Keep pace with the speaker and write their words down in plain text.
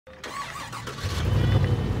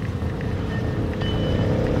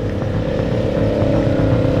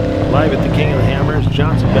Live at the King of the Hammers,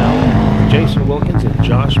 Johnson Valley, Jason Wilkins and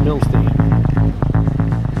Josh Milstein.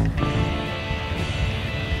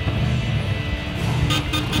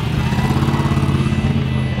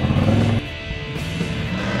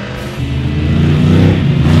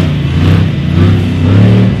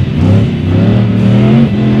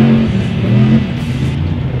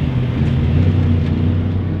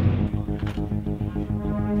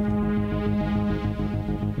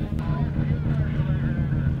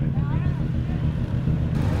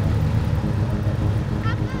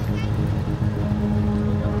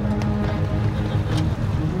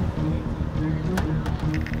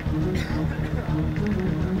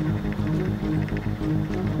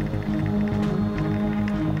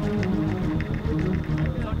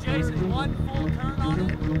 Jason, one full turn on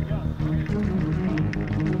it?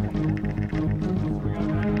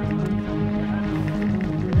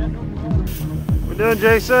 We're doing,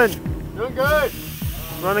 Jason? Doing good.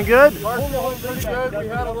 Running good? Car's feeling pretty good. We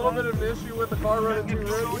had a little bit of an issue with the car running too rich,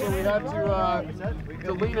 so we had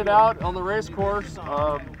to lean it out on the race course.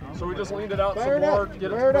 So we just leaned it out some more to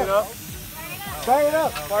get it to clean up. Fire it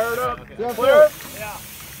up. Fire it up. Yeah, Clear. Yeah.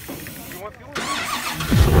 You want fuel?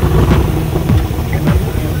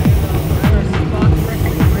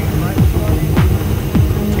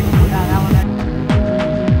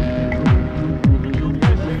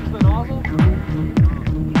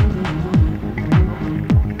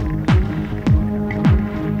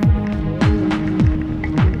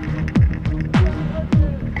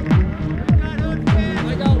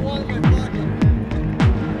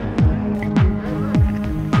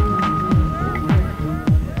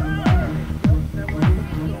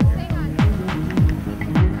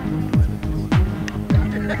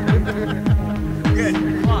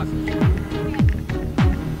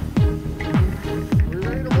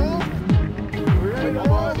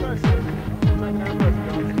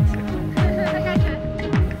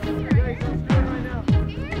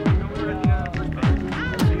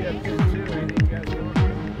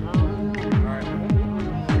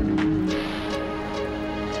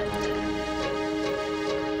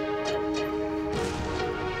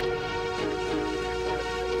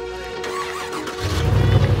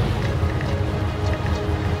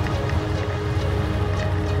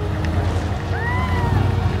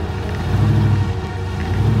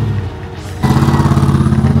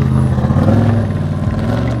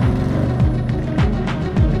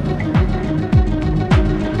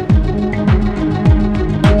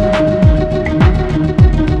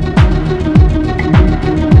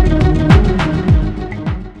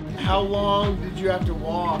 How long did you have to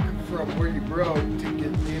walk from where you broke to get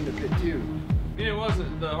into pit 2? It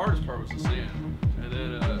wasn't, the hardest part was the sand. And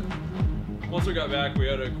then once we got back, we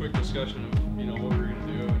had a quick discussion of, what we were gonna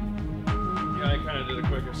do. And I kind of did a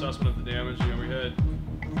quick assessment of the damage.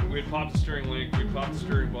 We had popped the steering link, we popped the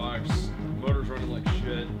steering box, the motor's running like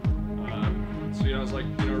shit. So I was like,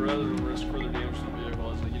 rather than risk further damage to the vehicle,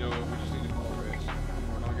 I was like, we just need to call a race.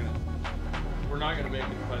 We're not gonna make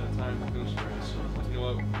it by the time we finish the race. So I was like, you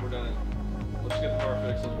know what, we're done. Let's get the car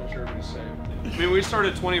fixed. Let's make sure everybody's safe. I mean, we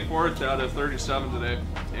started 24th out of 37 today,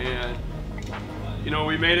 and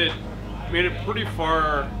we made it pretty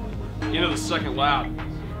far into the second lap,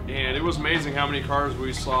 and it was amazing how many cars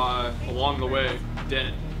we saw along the way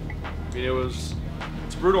dead. I mean, it's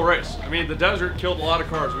a brutal race. I mean, the desert killed a lot of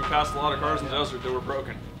cars. We passed a lot of cars in the desert that were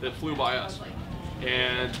broken, that flew by us,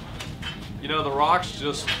 and the rocks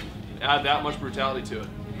just add that much brutality to it.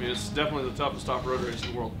 I mean, it's definitely the toughest off-road race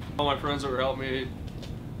in the world. All my friends that were helping me,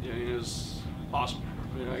 it was awesome.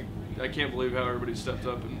 I mean, I can't believe how everybody stepped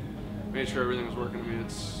up and made sure everything was working. I mean,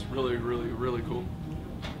 it's really, really, really cool.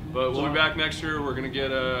 But we'll be back next year. We're gonna get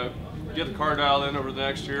the car dialed in over the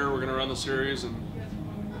next year. We're gonna run the series and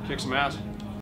kick some ass.